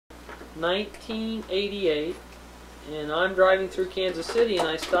1988, and I'm driving through Kansas City, and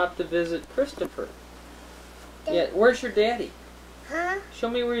I stopped to visit Christopher. Yeah, where's your daddy? Huh? Show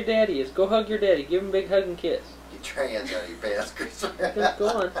me where your daddy is. Go hug your daddy. Give him a big hug and kiss. Get your hands out of your pants, Christopher. Go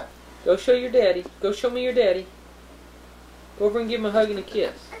on. Go show your daddy. Go show me your daddy. Go over and give him a hug and a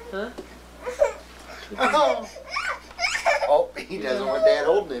kiss. Huh? Oh, he doesn't want Dad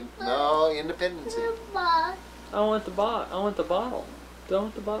holding him. No, independence. I want the box. I want the bottle. Do I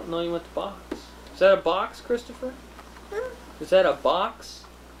want the bottle? No, you want the box. Is that a box, Christopher? Is that a box?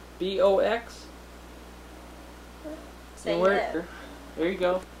 B-O-X? Say And it. there you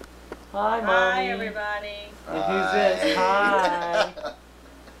go. Hi, Mommy. Hi, everybody. And who's this? Hi.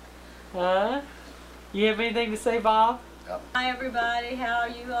 Huh? You have anything to say, Bob? Hi, everybody. How are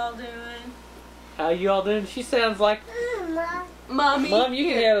you all doing? How you all doing? She sounds like... Mommy. Mom, you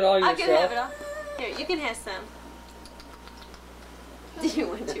can have it all yourself. I can have it all. Here, you can have some. Do you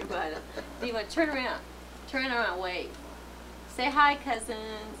want to, Bud? Do you want to turn around? Turn around, wave. Say hi,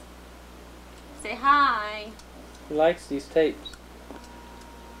 cousins. Say hi. He likes these tapes.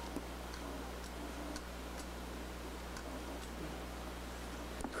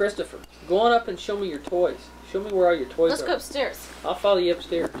 Christopher, go on up and show me your toys. Show me where all your toys Let's are. go upstairs. I'll follow you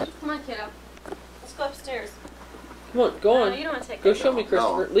upstairs. Come on, kiddo. Let's go upstairs. Come on, go on. No, you don't want to take Go that. show me,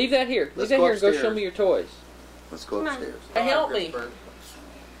 Christopher. No. Leave that here. Let's Leave that go here and go show upstairs. me your toys. Let's go Come on. upstairs. Help me.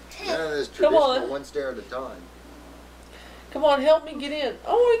 None of this Come on. traditional one stair at a time. Come on, help me get in.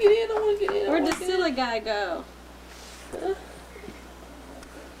 I want to get in. I want to get in. Where'd the silly guy go? Huh?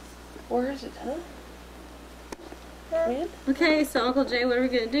 Where is it, huh? Man? Okay, so Uncle Jay, what are we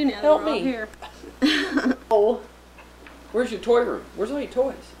going to do now Help that we're all me. here? Oh. Where's your toy room? Where's all your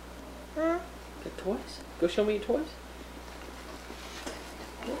toys? Huh? Got toys? Go show me your toys.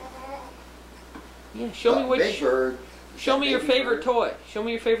 Yeah, show me which. Big Bird. Show me your Baby favorite Bird. toy. Show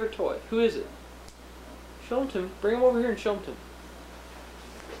me your favorite toy. Who is it? Show them to me. Bring them over here and show them to me.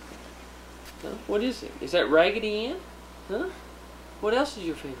 Huh? What is it? Is that Raggedy Ann? Huh? What else is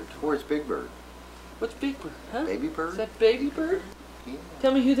your favorite toy? Where's Big Bird? What's Big Bird? Huh? Baby Bird? Is that Baby Bird? Yeah.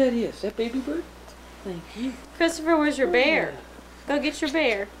 Tell me who that is. Is that Baby Bird? Thank you. Christopher, where's your bear? Yeah. Go get your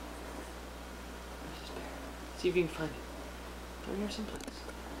bear. Where's this bear? See if you can find it. Down here someplace.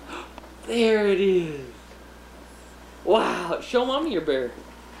 There it is. Wow. Show Mommy your bear.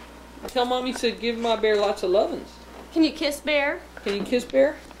 Tell Mommy to give my bear lots of lovins. Can you kiss bear? Can you kiss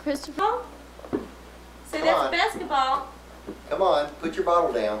bear? Christopher? Say Come that's on. basketball. Come on, put your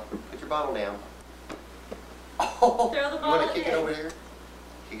bottle down. Put your bottle down. Oh, Throw the you ball want to kick it in. over here?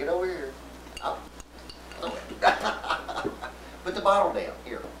 Kick it over here. Up. Put the bottle down.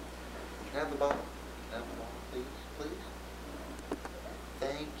 Here. Can I have the bottle? Can I have the bottle, please? Please?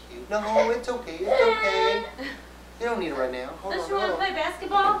 Thank you. No, it's okay. It's okay. You don't need it right now. Hold Don't on, you want to hold on. play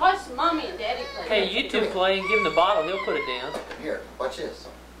basketball? Watch Mommy and Daddy play. Hey, you two play and give him the bottle. He'll put it down. Here, watch this.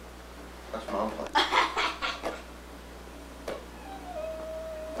 Watch Mom play.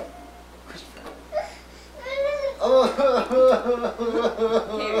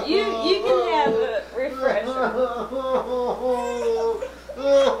 Here, you can have a refresher.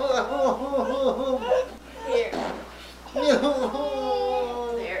 Here.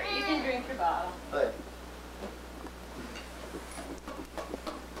 There, you can drink your bottle. Hey.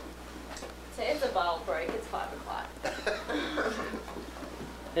 Say it's a bottle break. It's 5 o'clock.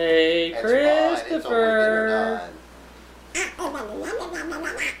 Hey, That's fine. It's Christopher. almost dinner time.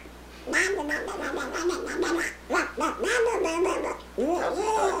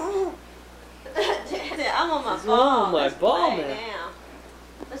 I'm on my He's ball. on my Let's ball play now. now.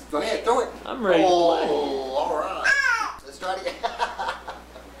 Let's Go play. ahead, throw it. I'm ready to play. Oh, all right. Let's try it again.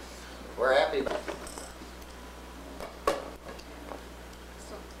 We're happy. Get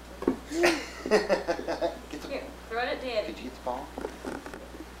the, Here, throw it at Daddy. did you get the ball?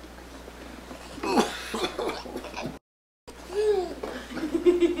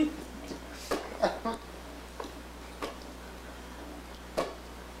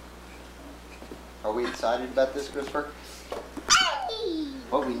 Are we excited about this, Christopher?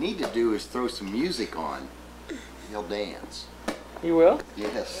 What we need to do is throw some music on. He'll dance. You will?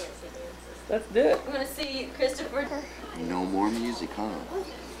 Yes. Let's do it. I'm going to see Christopher. No more music, huh?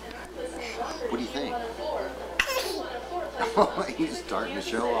 What do you think? He's starting to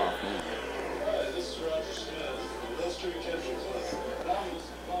show off now.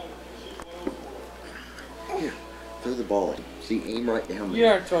 Here, throw the ball. See, aim right down You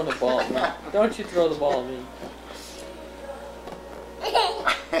there. aren't throwing the ball at me. Don't you throw the ball at me.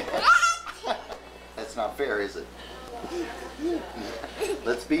 That's not fair, is it?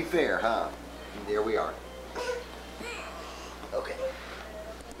 Let's be fair, huh? There we are. Okay.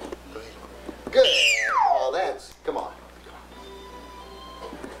 Go ahead. Good. Oh, that's, come on.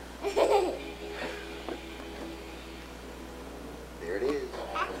 There it is.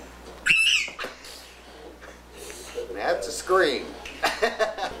 That's a scream.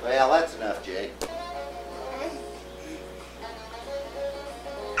 Well, that's enough, Jay.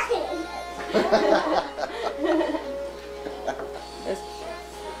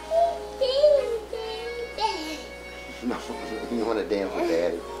 No, you want to dance with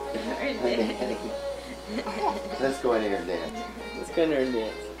Daddy? Let's go in here and dance. Let's go in there and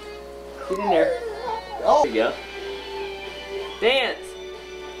dance. Get in there. Oh, There you go. Dance.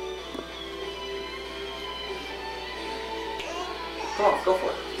 come on, go for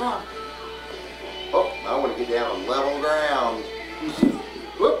it. Come on. Oh, I want to get down on level ground.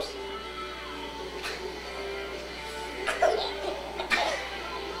 Whoops.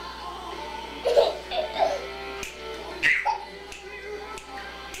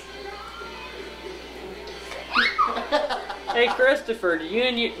 Hey Christopher, do you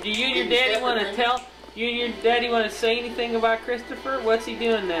and your daddy want to tell? You and your daddy want to say anything about Christopher? What's he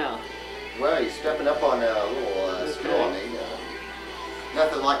doing now? Well, he's stepping up on a little straw.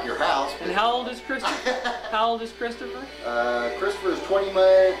 Nothing like your house. And how old is Christopher? How old is Christopher? Christopher's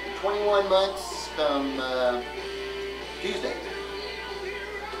 21 months come Tuesday.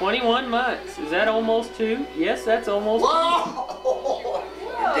 21 months. Is that almost 2? Yes, that's almost. Whoa!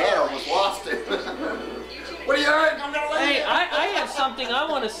 Your dad almost lost it. What do you think? I'm gonna let Hey, you. I have something I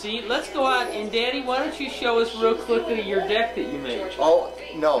want to see. Let's go out and Daddy, why don't you show us real quickly your deck that you made? Oh,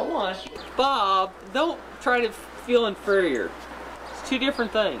 Come no. on. Bob, don't try to feel inferior. It's 2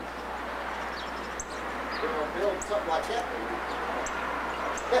 different things. We're gonna build something like that.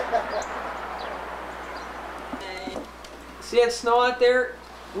 See that snow out there?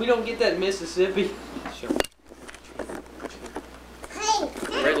 We don't get that in Mississippi. Sure.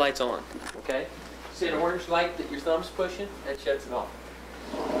 Red light's on, okay? See an orange light that your thumb's pushing? That shuts it off.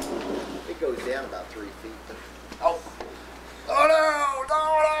 It goes down about 3 feet. Oh. Oh no!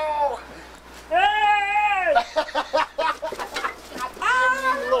 No! Hey!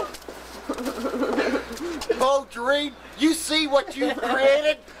 Oh, Jareen, you see what you've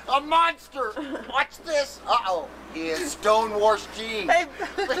created? A monster! Watch this! Uh-oh. His stonewashed jeans. Hey,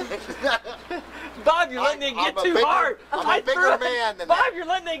 Bob, you're letting it get too hard. I'm a bigger man than Bob, that. you're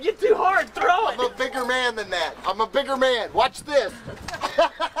letting it get too hard. Throw it. I'm a bigger man than that. I'm a bigger man. Watch this.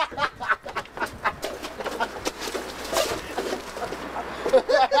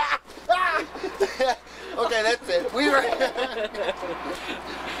 Okay, that's it. We were.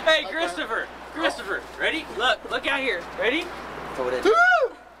 Hey, Christopher. Christopher, ready? Look out here. Ready? Throw it in.